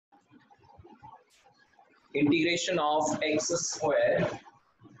integration of x square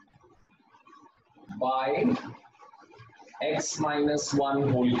by x minus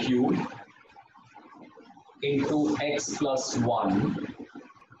 1 whole cube into x plus 1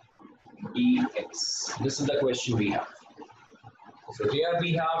 dx. This is the question we have. So here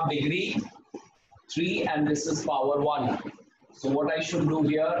we have degree 3 and this is power 1. So what I should do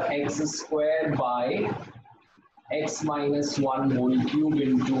here, x square by x minus 1 whole cube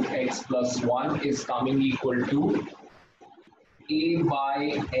into x plus 1 is coming equal to a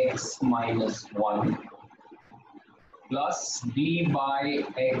by x minus 1 plus b by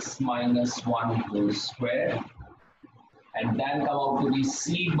x minus 1 whole square, and then come out to be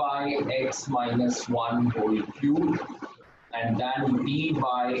c by x minus 1 whole cube, and then d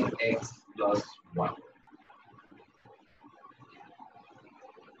by x plus 1.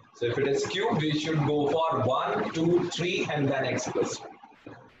 So if it is cube, we should go for 1, 2, 3 and then x plus 1.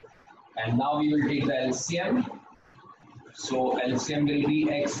 And now we will take the LCM. So LCM will be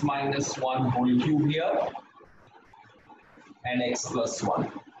x minus 1 whole cube here and x plus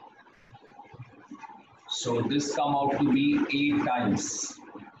 1. So this come out to be 8 times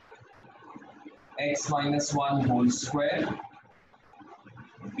x minus 1 whole square,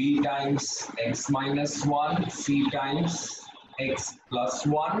 b times x minus 1, c times x plus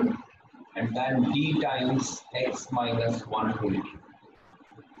 1, and then d times x minus 1 whole cube.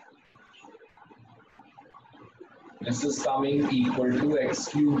 This is coming equal to x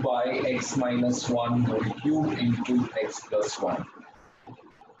cube by x minus 1 whole cube into x plus 1.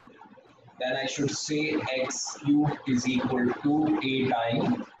 Then I should say x cube is equal to a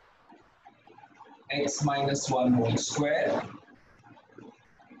times x minus 1 whole square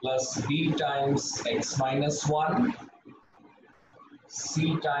plus b times x minus 1,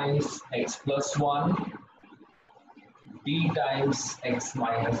 c times x plus 1, d times x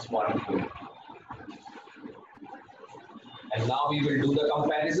minus 1 whole cube. And now we will do the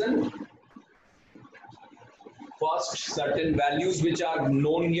comparison. First, certain values which are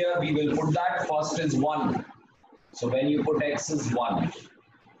known here, we will put that. First is 1. So when you put x is 1.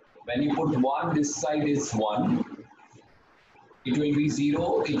 When you put 1, this side is 1. It will be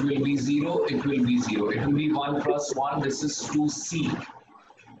 0, it will be 0, it will be 0. It will be 1 plus 1, this is 2c.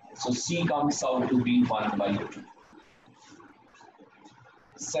 So c comes out to be 1 by 2.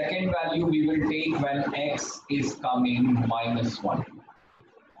 Second value we will take when x is coming minus 1.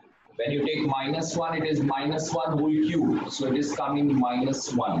 When you take minus 1, it is minus 1 whole cube. So it is coming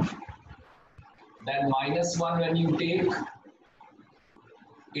minus 1. Then minus 1 when you take,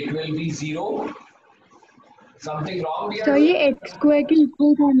 it will be 0. Something wrong here? So ये x square के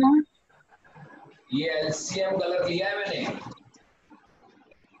equal था ना? ये LCM गलत लिया है मैंने.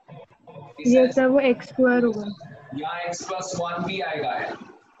 ये सर वो x square होगा. यहाँ x plus 1 भी आएगा.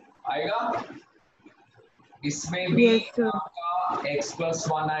 इसमें भी आपका x plus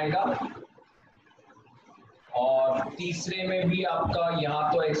 1 आएगा. और तीसरे में भी आपका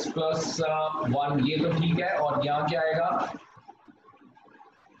यहाँ तो x plus 1 ये तो ठीक है. और यहाँ क्या आएगा?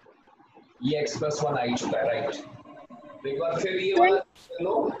 ये x plus 1 आ ही चुका है, राइट? तो एक बार फिर ये वाला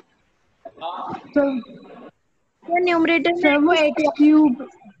लो. हाँ. तो न्यूमरेटर सर वो x cube.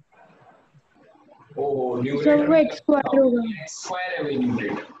 Oh, सर वो x square होगा. x square है वो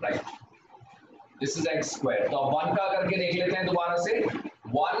numerator, right? This is x square. तो अब 1 का करके देख लेते हैं दोबारा से.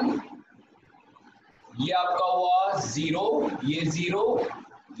 1 ये आपका हुआ 0, ये 0,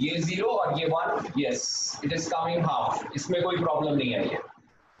 ये 0 और ये 1. Yes, it is coming half. इसमें कोई प्रॉब्लम नहीं है. ये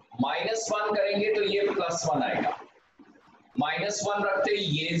 -1 करेंगे तो ये +1 आएगा. -1 रखते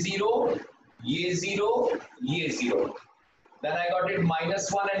ये 0, ये 0, ये 0. Then I got it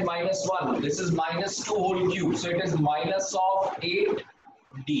 -1 and -1. This is -2 whole cube. So it is minus of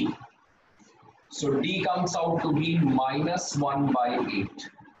 8d. So d comes out to be -1 by 8.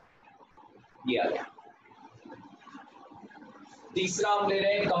 Yeah. तीसरा हम ले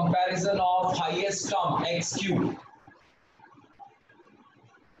रहे हैं comparison of highest term x cube.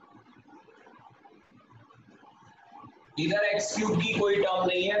 इधर x क्यूब की कोई term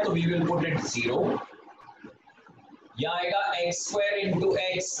नहीं है तो वी विल पुट इट 0. यहाँ आएगा x स्क्वायर इंटू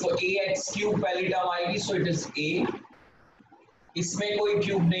x, तो ax क्यूब पहली टर्म आएगी. So it is a. इसमें कोई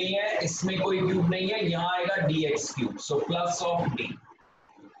क्यूब नहीं है, इसमें कोई क्यूब नहीं है. यहाँ आएगा dx cube. So plus of d.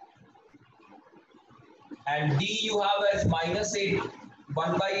 And d you have as -8,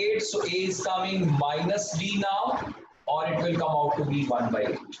 1 by 8. So a is coming minus d now, or it will come out to be 1 by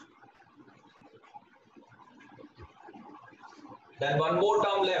 8. Then one more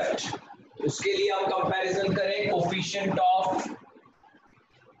term left. उसके लिए हम comparison करें coefficient of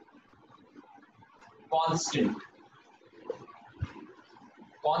constant.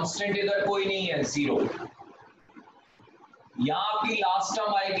 Constant इधर कोई नहीं है, 0. यहाँ आपकी लास्ट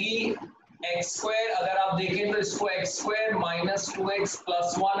टर्म आएगी एक्स स्क्वायर, अगर आप देखें तो इसको x square minus 2x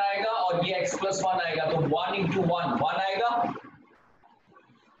plus 1 आएगा और ये x प्लस 1 आएगा, तो 1 इंटू 1 आएगा,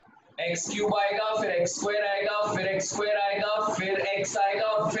 एक्स क्यूब आएगा, फिर एक्स स्क्वायर आएगा, फिर एक्स स्क्वायर आएगा, फिर एक्स आएगा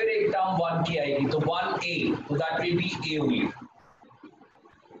और फिर एक टर्म 1 की आएगी, तो 1a, तो that will be a only.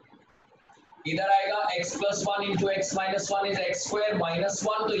 इधर आएगा x plus 1 into x minus 1 is x square minus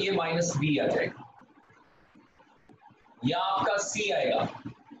 1, तो ये माइनस b आ जाएगा। यहां आपका c आएगा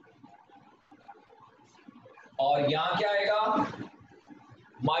और यहां क्या आएगा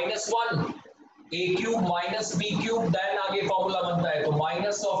 -1 a cube minus b cube, then आगे फॉर्मूला बनता है तो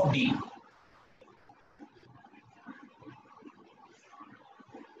minus of d।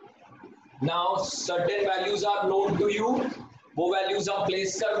 Now certain values are known to you, वो वैल्यूज हम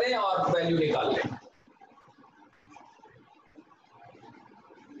प्लेस कर दें और वैल्यू निकाल लें।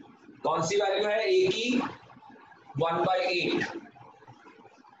 कौन सी वैल्यू है a की 1/8,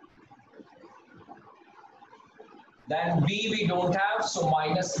 then b we don't have, so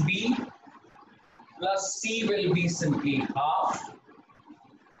minus b plus c will be simply half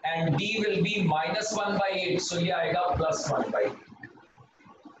and d will be -1/8, so ये आएगा +1/8।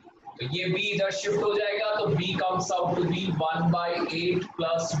 तो ये b इधर शिफ्ट हो जाएगा, तो b comes out to be 1/8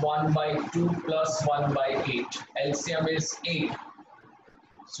 plus 1/2 plus 1/8, LCM is 8,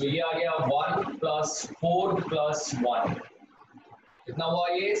 so ये आ गया 1 plus 4 plus 1, कितना हुआ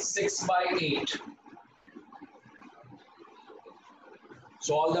ये 6/8।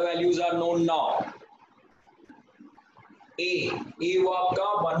 So all the values are known now. A वो आपका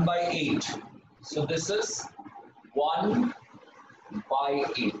 1/8. So this is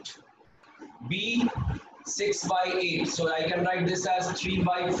 1/8. B 6/8. So I can write this as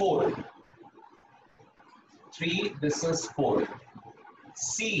 3/4. 3. This is 4. C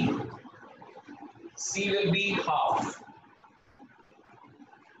will be half.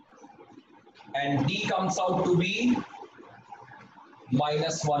 And D comes out to be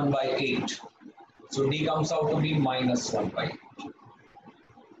 -1/8. So D comes out to be -1/8.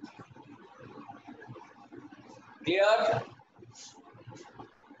 Clear?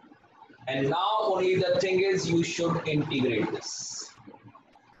 And now only the thing is you should integrate this.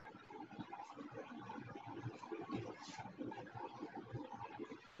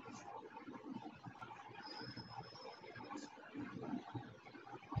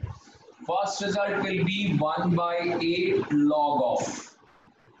 First result will be 1/8 log of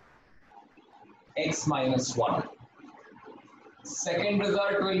x minus 1. Second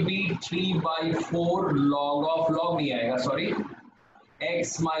result will be 3/4 log of, log नहीं आएगा sorry, x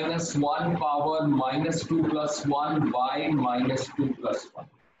minus 1 power -2 plus 1 by -2 plus 1.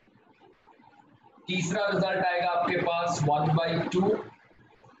 तीसरा result आएगा आपके पास 1/2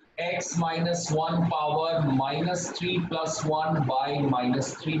 x minus 1 power -3 plus 1 by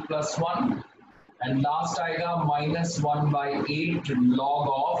 -3 plus 1, and last आएगा -1/8 log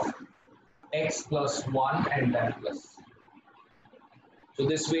of x plus 1 and then plus. So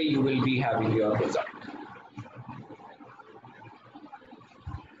this way you will be having your result.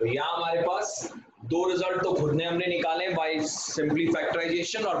 तो यहाँ हमारे पास दो result तो खुद ने हमने निकाले बाय सिंपली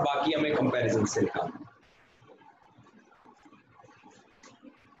फैक्टराइजेशन और बाकी हमें कंपैरिजन से निकालना।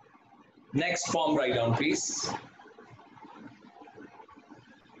 Next form write down please.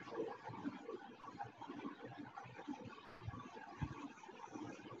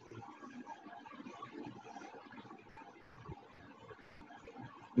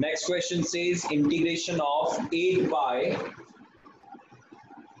 Next question says integration of 8 by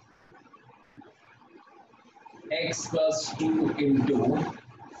x plus 2 into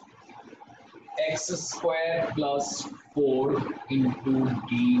x square plus 4 into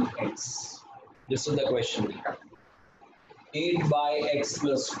dx. This is the question we have. 8 by x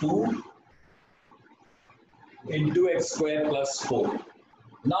plus 2 into x square plus 4.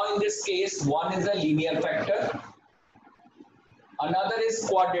 Now in this case, one is a linear factor, another is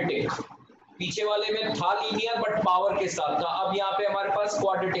quadratic. पीछे वाले में था linear but power के साथ था, अब यहाँ पे हमारे पास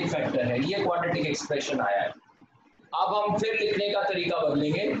क्वाड्रेटिक फैक्टर है, ये क्वाड्रेटिक एक्सप्रेशन आया है। अब हम फिर लिखने का तरीका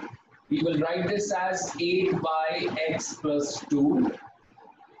बदलेंगे। We will write this as 8 by x plus 2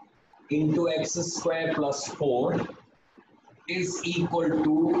 into x square plus 4 is equal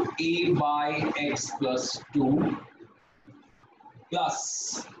to a by x plus 2 plus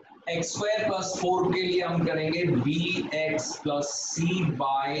x square plus 4 के लिए हम करेंगे bx plus c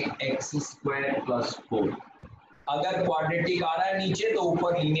by x square plus 4। अगर क्वाड्रेटिक आ रहा है नीचे तो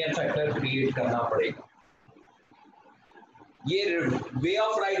ऊपर लीनियर फैक्टर क्रिएट करना पड़ेगा। ये वे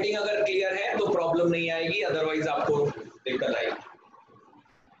ऑफ राइटिंग अगर क्लियर है तो प्रॉब्लम नहीं आएगी, अदरवाइज आपको दिक्कत आएगी।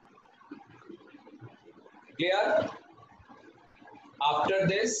 Clear? After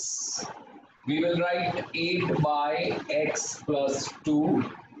this, we will write 8 by x plus 2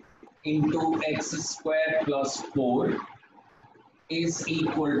 into x square plus 4 is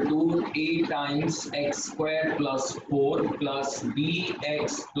equal to a times x square plus 4 plus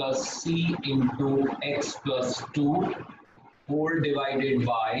bx plus c into x plus 2 whole divided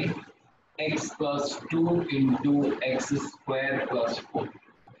by x plus 2 into x square plus 4.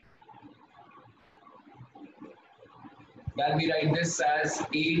 Then we write this as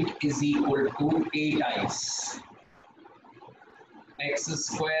 8 is equal to a times x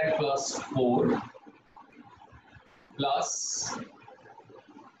square plus 4 plus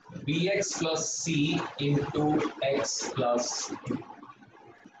bx plus c into x plus 2.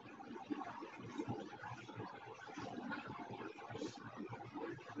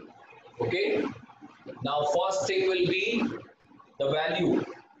 Okay, now first thing will be the value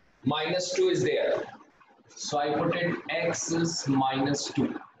minus 2 is there, so I put it x is minus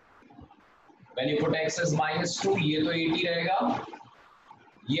 2. When you put x is minus 2, ये तो 8 ही रहेगा,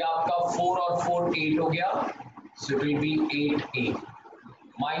 ये आपका 4 और 4 8 हो गया, so it will be 8a.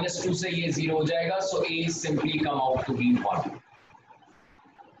 minus 2 से ये 0 हो जाएगा, so a is simply come out to be 1.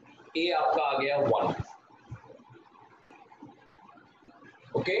 a आपका आ गया 1.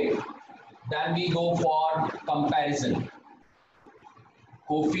 Okay, then we go for comparison.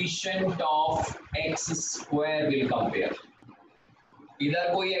 Coefficient of x square will compare.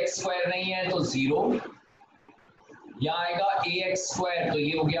 इधर कोई x square नहीं है तो 0, यहाँ आएगा ax square तो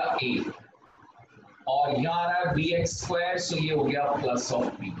ये हो गया a, और यहाँ आ रहा है bx square so ये हो गया plus of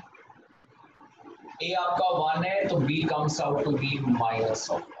b. a आपका 1 है तो b comes out to be minus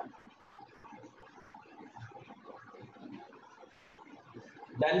of 1.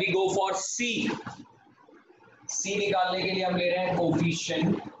 Then we go for c. c निकालने के लिए हम ले रहे हैं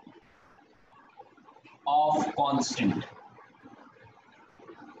coefficient of constant.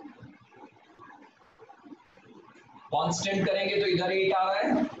 कांस्टेंट करेंगे तो इधर 8 आ रहा है,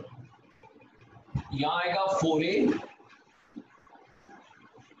 यहां आएगा 4a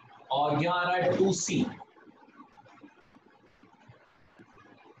और यहां आ रहा है 2c.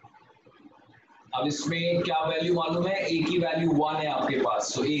 अब इसमें क्या वैल्यू मालूम है, a की वैल्यू 1 है आपके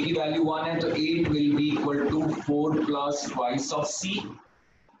पास, so a की वैल्यू 1 है तो 8 will be equal to 4 plus twice of c.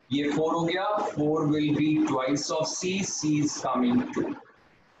 ये 4 हो गया, 4 will be twice of c, c is coming 2.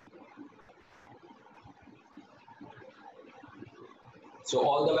 So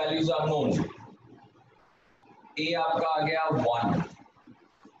all the values are known. a आपका आ गया 1,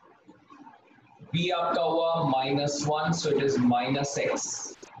 b आपका हुआ -1 so it is minus x,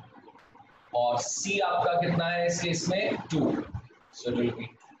 और c आपका कितना है इस केस में 2 so it will be 2.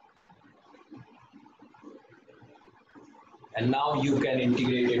 And now you can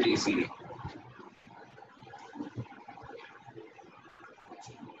integrate it easily.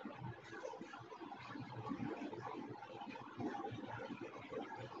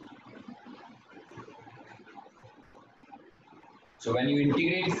 So when you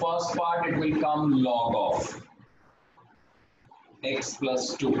integrate first part, it will come log of x plus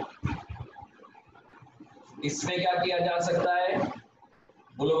 2. इसमें क्या किया जा सकता है,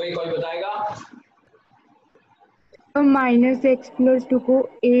 बोलो भाई, कोई बताएगा? minus x plus 2 को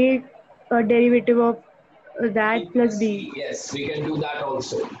a derivative of that plus b. Yes, we can do that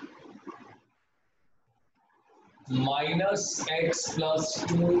also. Minus x plus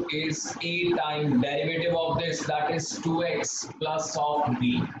 2 is a time derivative of this, that is 2x plus of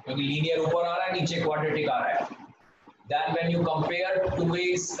b, क्योंकि लीनियर ऊपर आ रहा है नीचे quadratic आ रहा है. Then when you compare,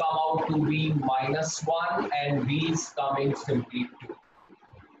 2a's come out to be -1 and b's coming simply 2.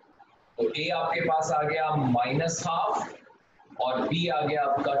 तो a आपके पास आ गया -half और b आ गया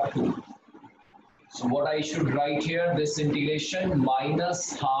आपका 2. So what I should write here, this integration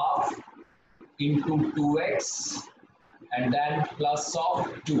 -half into 2x and then plus of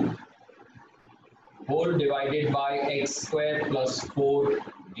 2 whole divided by x square plus 4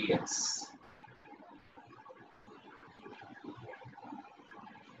 dx.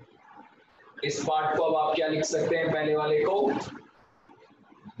 इस part को अब आप क्या लिख सकते हैं, पहले वाले को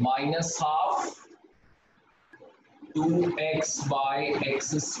 -half 2x by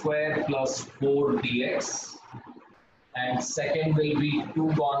x square plus 4 dx, and second will be 2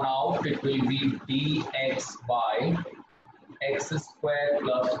 gone out, it will be dx by x square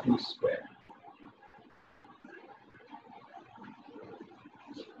plus 2 square.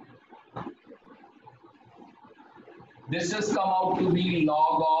 This has come out to be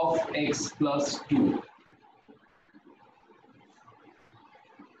log of x plus 2.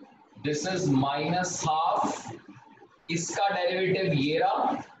 This is -half, इसका derivative ये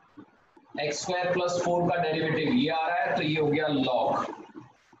रहा x square plus 4 का derivative ये आ रहा है, तो ये हो गया log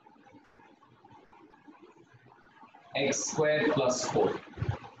x square plus 4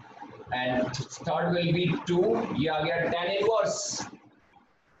 and third will be 2, ये आ गया tan inverse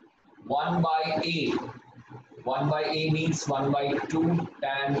 1 by a. 1 by a means 1 by 2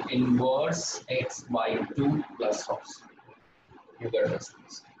 tan inverse x by 2 plus cos. You get this.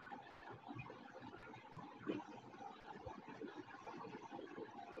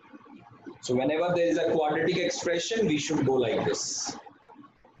 So whenever there is a quadratic expression, we should go like this.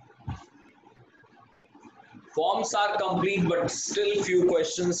 Forms are complete, but still few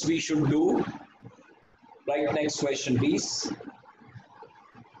questions we should do. Right, next question, please.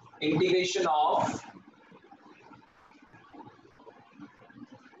 Integration of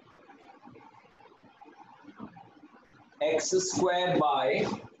x square by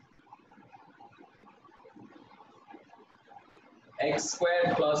x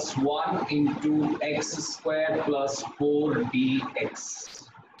square plus 1 into x square plus 4 dx.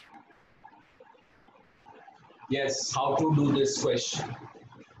 Yes, how to do this question?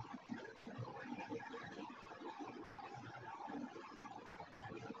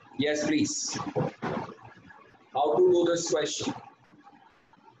 Yes, please. How to do this question?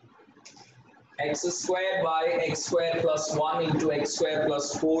 X square by x square plus 1 into x square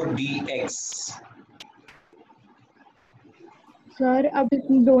plus 4 dx. Sir अब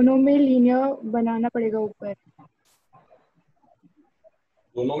इन दोनों में linear बनाना पड़ेगा ऊपर.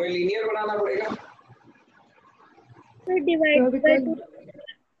 दोनों में linear बनाना पड़ेगा. तो divide by 2.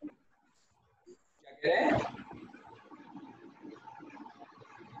 क्या कह रहे हैं?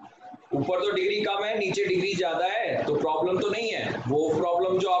 ऊपर तो डिग्री कम है, नीचे डिग्री ज्यादा है, तो प्रॉब्लम तो नहीं है. वो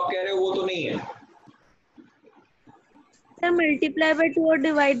प्रॉब्लम जो आप कह रहे हो वो तो नहीं है. सर मल्टीप्लाई बाय 2 और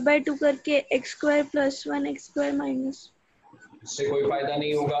डिवाइड बाय 2 करके x square plus 1 x square minus. इससे कोई फायदा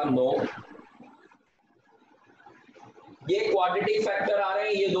नहीं होगा. नो, ये क्वाड्रेटिक फैक्टर आ रहे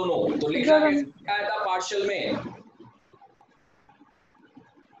हैं ये दोनों, तो लिखना क्या आया था पार्शियल में?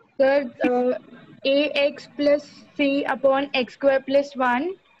 Sir ax plus c upon x square plus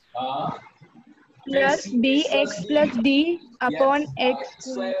 1 plus bx plus d upon x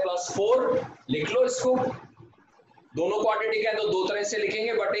square plus 4. लिख लो इसको. दोनों क्वाड्रेटिक है तो दो तरह से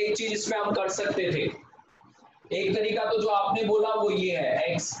लिखेंगे, बट एक चीज इसमें हम कर सकते थे. एक तरीका तो जो आपने बोला वो ये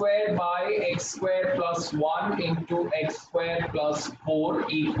है, x square by x square plus 1 into x square plus 4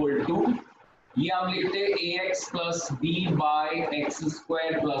 equal to, ये हम लिखते हैं ए x plus B bye x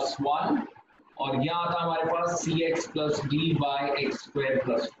square plus 1, और यहाँ था हमारे पास सी x plus D bye x square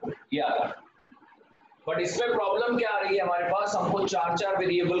plus 4. ये आता है. बट इसमें प्रॉब्लम क्या आ रही है हमारे पास, हमको चार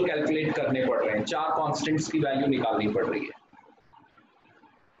वेरिएबल कैलकुलेट करने पड़ रहे हैं, 4 कॉन्स्टेंट्स की वैल्यू निकालनी पड़ रही है.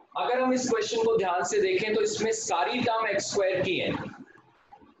 अगर हम इस क्वेश्चन को ध्यान से देखें तो इसमें सारी टर्म एक्स स्क्वायर की है,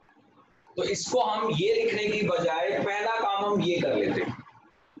 तो इसको हम ये लिखने की बजाय पहला काम हम ये कर लेते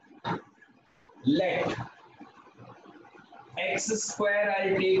हैं, late x square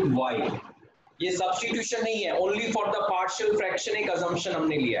I take Y. ये सब्स्टिट्यूशन नहीं है, only for the partial fraction एक अजम्पशन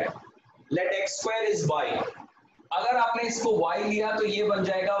हमने लिया है. Late x square is why. अगर आपने इसको y लिया तो ये बन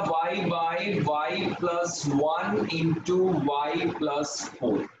जाएगा y by Y plus 1 into Y plus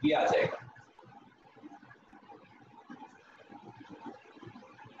 4. ये आ जाएगा.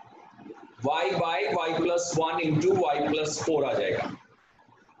 y by Y plus 1 into Y plus 4 आ जाएगा.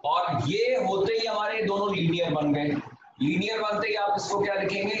 और ये होते ही हमारे दोनों लीनियर बन गए. लीनियर बनते ही आप इसको क्या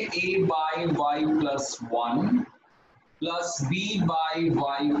लिखेंगे, a by Y plus 1 plus b by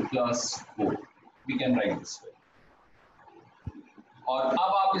Y plus 4. We can write this. और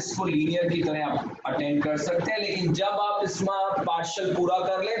अब आप इसको लीनियर की तरह अटेंड कर सकते हैं, लेकिन जब आप इसमें पार्शियल पूरा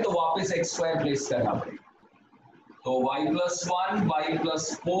कर लें तो वापस एक्स स्क्वायर प्लेस करना पड़ेगा. तो y plus 1 y plus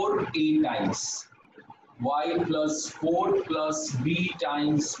 4 a times y plus 4 plus b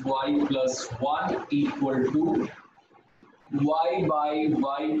times y plus 1 equal to y by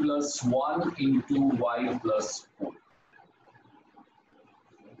y plus 1 into y plus 4.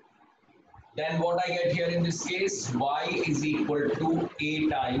 Then what I get here in this case, y is equal to a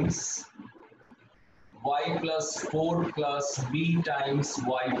times y plus 4 plus b times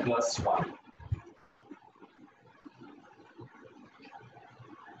y plus 1.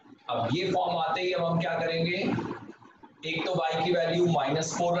 अब ये form आते ही अब हम क्या करेंगे, एक तो y की वैल्यू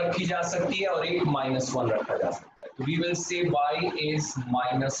 -4 रखी जा सकती है और एक -1 रखा जा सकता है. तो we will say y is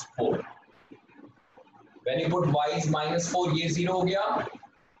 -4. When you put y is -4, ये 0 हो गया.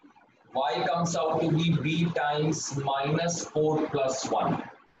 y comes out to be b times -4 plus 1,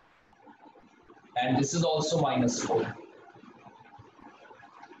 and this is also -4.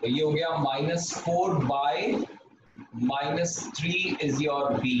 तो ये हो गया -4 by -3 is your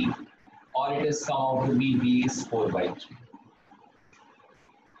b. or it is come out to be b is 4/3.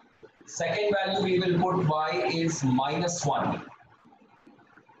 Second value we will put y is -1.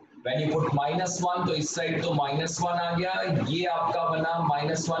 When you put -1 तो इस side तो -1 आ गया, ये आपका बना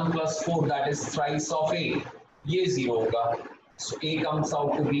 -1 + 4 that is thrice of a, ये 0 होगा, so a comes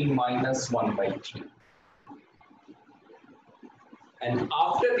out to be -1/3. And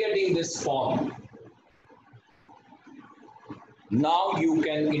after getting this form, now you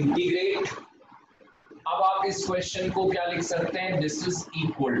can integrate. अब आप इस क्वेश्चन को क्या लिख सकते हैं, this is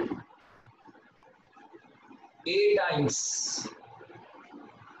equal to a times,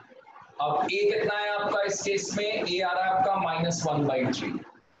 अब a कितना है आपका इस केस में, a आ रहा है आपका -1/3,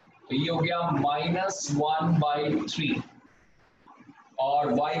 तो ये हो गया -1/3,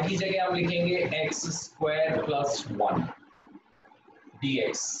 और y की जगह हम लिखेंगे x² + 1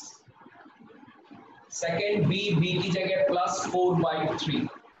 dx. सेकेंड b की जगह +4/3,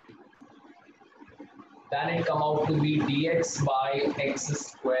 then it come out to be dx by x²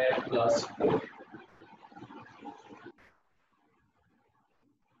 + 4.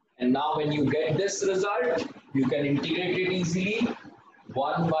 And now when you get this result, you can integrate it easily.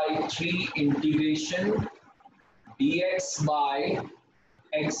 1/3 integration dx by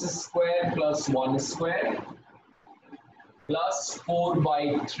x² + 1² plus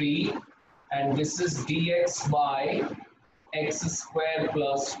 4/3, and this is dx by x²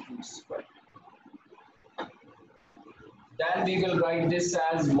 + 2². Then we will write this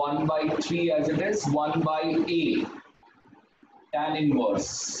as 1/3 as it is, 1/a tan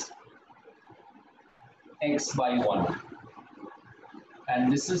inverse x/1, and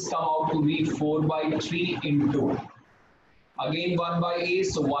this is come out to be 4/3 into again 1/a,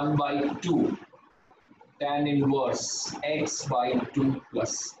 so 1/2 tan inverse x/2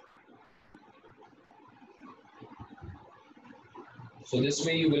 plus. So this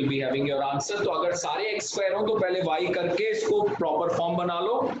way you will be having your answer. तो अगर सारे x² हो तो पहले y करके इसको proper form बना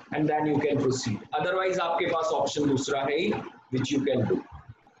लो and then you can proceed. Otherwise आपके पास ऑप्शन दूसरा है which you can do.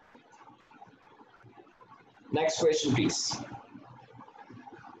 Next question please.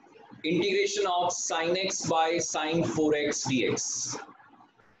 Integration of sin x by sin 4x dx.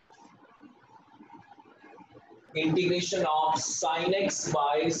 Integration of sin x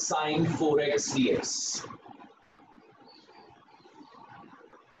by sin 4x dx.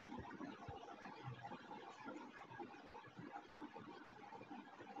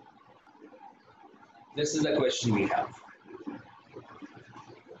 This is the question we have.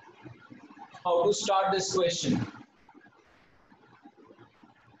 How to start this question?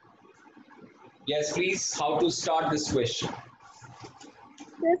 Yes, please. How to start this question?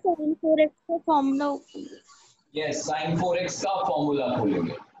 Sir sin 4x का formula open. Yes, sin 4x का formula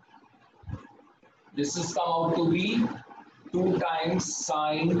खोलेंगे. This is come out to be 2 times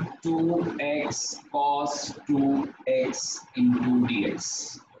sin 2x cos 2x into dx.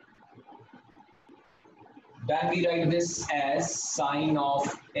 Then we write this as sin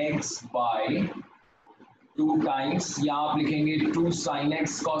of x by 2 times, यहाँ आप लिखेंगे 2 sin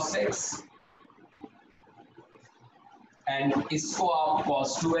x cos x, and इसको आप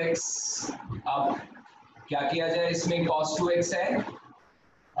cos 2x. अब क्या किया जाए, इसमें cos 2x है,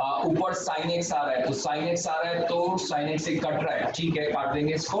 ऊपर sin x आ रहा है, तो sin x आ रहा है तो sin x से कट रहा है, ठीक है, काट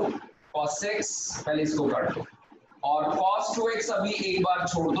देंगे इसको. cos x पहले इसको काट दो, और cos 2x अभी एक बार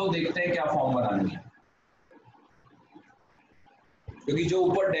छोड़ दो, देखते हैं क्या फॉर्म बनानी है, क्योंकि जो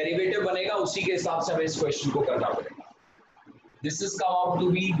ऊपर डेरिवेटिव बनेगा उसी के हिसाब से हमें इस क्वेश्चन को करना पड़ेगा. This is come out to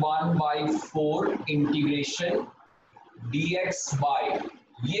be 1/4 integration dx bye,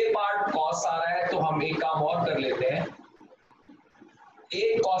 ये पार्ट cos आ रहा है तो हम एक काम और कर लेते हैं,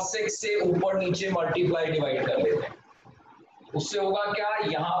 एक cos x से ऊपर नीचे मल्टीप्लाई डिवाइड कर लेते हैं. उससे होगा क्या,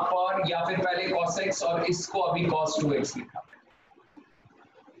 यहाँ पर या फिर पहले cos x और इसको अभी cos 2x लिखा.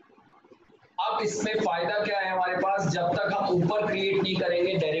 अब इसमें फायदा क्या है हमारे पास, जब तक हम ऊपर क्रिएट नहीं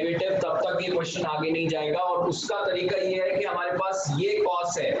करेंगे डेरिवेटिव तब तक ये क्वेश्चन आगे नहीं जाएगा, और उसका तरीका ये है कि हमारे पास ये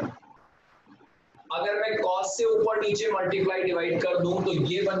cos है, अगर मैं cos से ऊपर नीचे मल्टीप्लाई डिवाइड कर दूं तो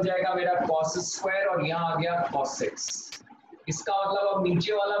ये बन जाएगा मेरा cos², और यहाँ आ गया cos x. इसका मतलब अब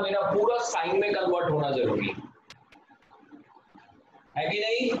नीचे वाला मेरा पूरा साइन में कन्वर्ट होना जरूरी है कि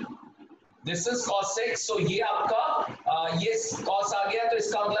नहीं. This is cos x, so ये आपका ये cos आ गया, तो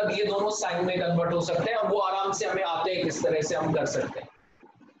इसका मतलब ये दोनों साइन में कन्वर्ट हो सकते हैं, और वो आराम से हमें आते हैं किस तरह से हम कर सकते हैं.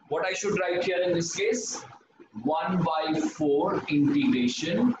 What I should write here in this case, 1/4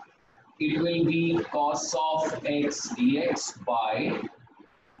 integration, it will be cos of x dx by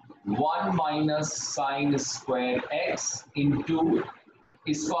 1 minus sin square x into,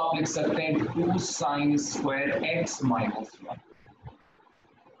 इसको आप लिख सकते हैं 2 sin square x minus 1.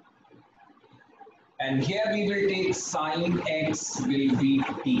 and here we will take sin x will be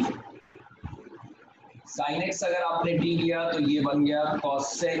t. sin x अगर आपने t लिया तो ये बन गया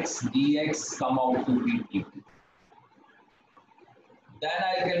cos x dx come out to be t. Then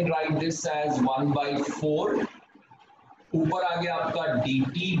I can write this as 1 by 4. ऊपर आ गया आपका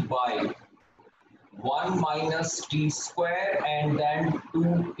dt by 1 minus t square and then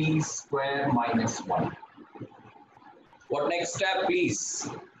 2t square minus 1. What next step please?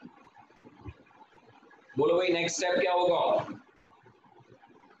 बोलो भाई नेक्स्ट स्टेप क्या होगा?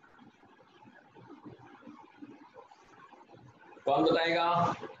 कौन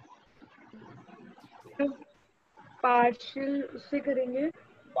बताएगा? Partial से करेंगे।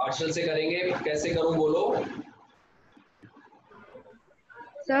 पार्शियल से करेंगे, कैसे करूं बोलो?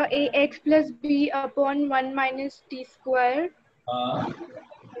 Sir ax plus b upon 1 minus t square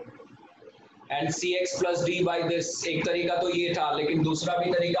and C x plus D by this. एक तरीका तो ये था, लेकिन दूसरा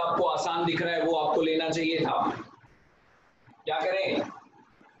भी तरीका आपको आसान दिख रहा है, वो आपको लेना चाहिए था। क्या करें?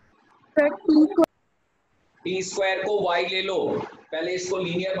 टी स्क्वायर को y ले लो, पहले इसको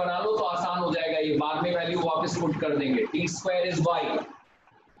लीनियर बना लो तो आसान हो जाएगा, ये बाद में वैल्यू वापस पुट कर देंगे। T square is y।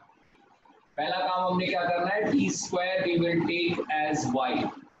 पहला काम हमने क्या करना है, T square we will take as y।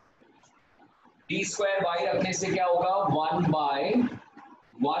 T square y रखने से क्या होगा, 1 bye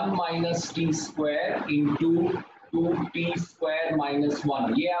 1 minus T square into 2t square minus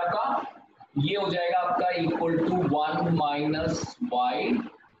 1। ये आपका ये हो जाएगा आपका equal to 1 minus Y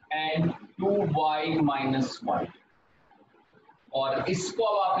and 2y minus 1। और इसको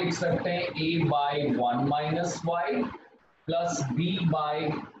अब आप लिख सकते हैं a bye 1 minus Y plus b bye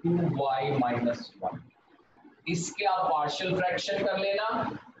 2y minus 1। इसके आप पार्शियल फ्रैक्शन कर लेना,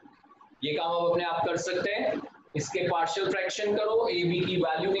 ये काम आप अपने आप कर सकते हैं। इसके पार्शियल फ्रैक्शन करो, ए बी की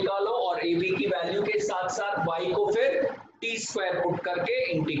वैल्यू निकालो और ए बी की वैल्यू के साथ साथ y को फिर टी स्क्वायर पुट करके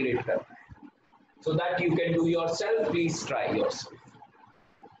इंटीग्रेट करना है, so that you can do yourself. Please try yourself.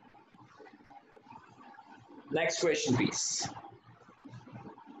 Next question please.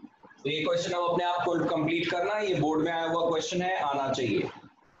 तो ये क्वेश्चन अब अपने आप को कंप्लीट करना, ये बोर्ड में आया हुआ क्वेश्चन है, आना चाहिए।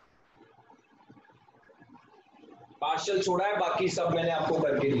 पार्शियल छोड़ा है, बाकी सब मैंने आपको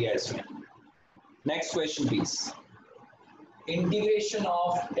करके दिया है इसमें। Next question please. Integration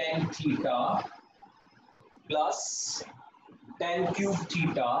of tan theta plus tan cube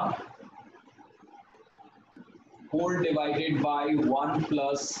theta whole divided by 1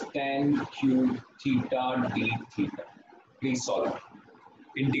 plus tan cube theta D theta. Please solve,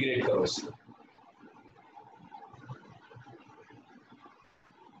 integrate करो इसको।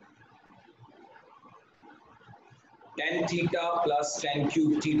 tan theta plus tan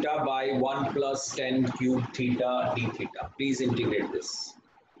cube theta by 1 plus tan cube theta d theta. Please integrate this.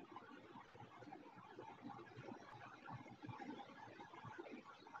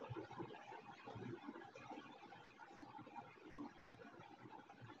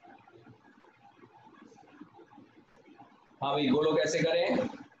 हाँ भाई बोलो कैसे करें?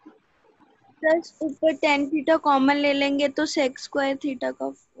 Plus ऊपर tan theta common ले लेंगे तो sec स्क्वायर थीटा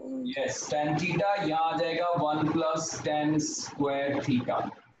का यस, tan थीटा यहाँ आ जाएगा 1 प्लस tan स्क्वायर थीटा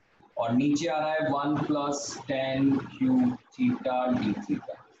और नीचे आ रहा है 1 plus tan cube theta D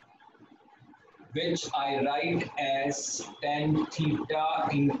theta, which I write as tan theta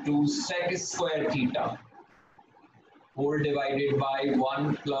into sec square theta whole divided by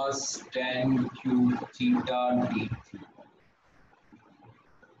 1 plus tan cube theta d theta।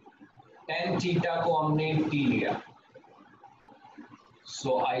 tan theta को हमने t लिया,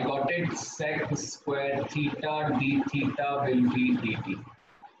 so I got it sec square theta d theta will be dt.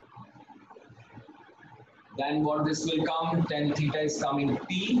 Then what this will come, tan theta is coming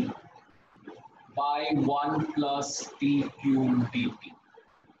t by 1 plus t cube dt.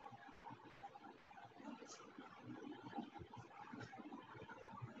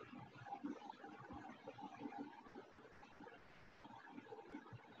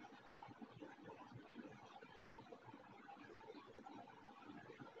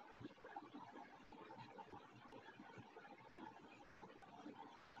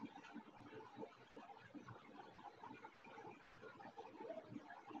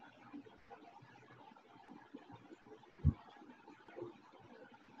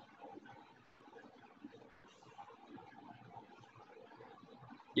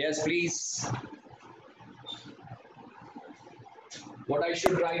 Yes, please. What I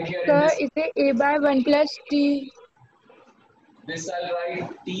should write here Sir, in this? is it a by 1 plus t? This I'll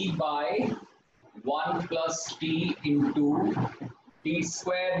write t by 1 plus t into t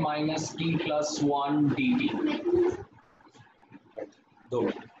square minus t plus 1 dt. So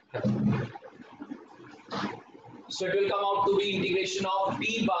it will come out to be integration of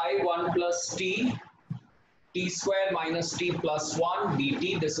t by 1 plus t t square minus t plus 1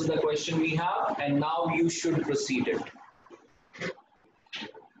 dt. This is the question we have, and now you should proceed it.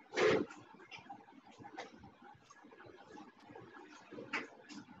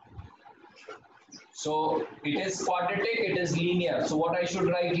 So it is quadratic, it is linear. So what I should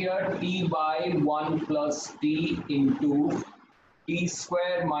write here, t by 1 plus t into t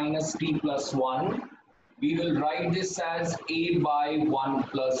square minus t plus 1. We will write this as a by 1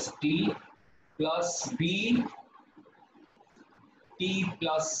 plus t plus b t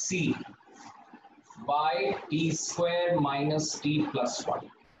plus c by t square minus t plus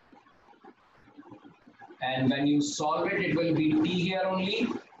 1. And when you solve it, it will be t here only.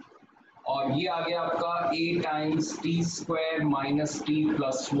 और ये आ गया आपका a times t square minus t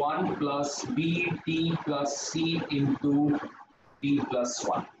plus 1 plus b t plus c into t plus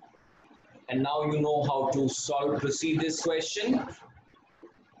 1. And now you know how to proceed this question.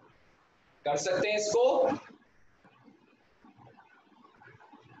 कर सकते हैं इसको?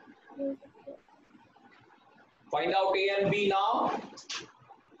 Find out a and b now.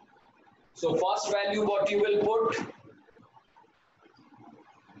 So first value what you will put?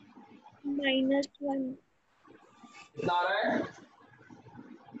 -1. कितना आ रहा है?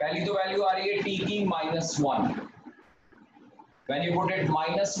 पहली तो value आ रही है t की -1. When you put it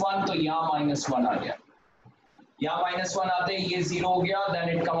 -1 तो यहाँ -1 आ गया. यहाँ -1 आते ही ये 0 हो गया. Then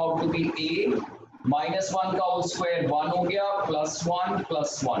it come out to be a. -1 का whole square 1 हो गया. +1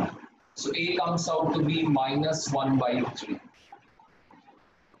 +1. So a comes out to be -1/3.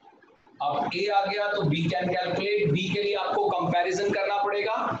 अब a आ गया तो b can calculate. b के लिए आपको कंपैरिजन करना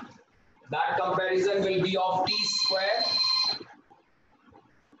पड़ेगा. That comparison will be of t square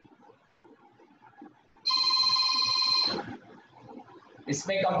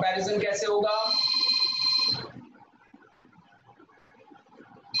इसमें कंपैरिजन कैसे होगा?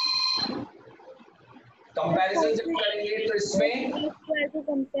 कंपैरिजन जब करेंगे तो इसमें t square को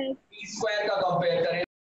compare t स्क्वायर का कंपेयर करें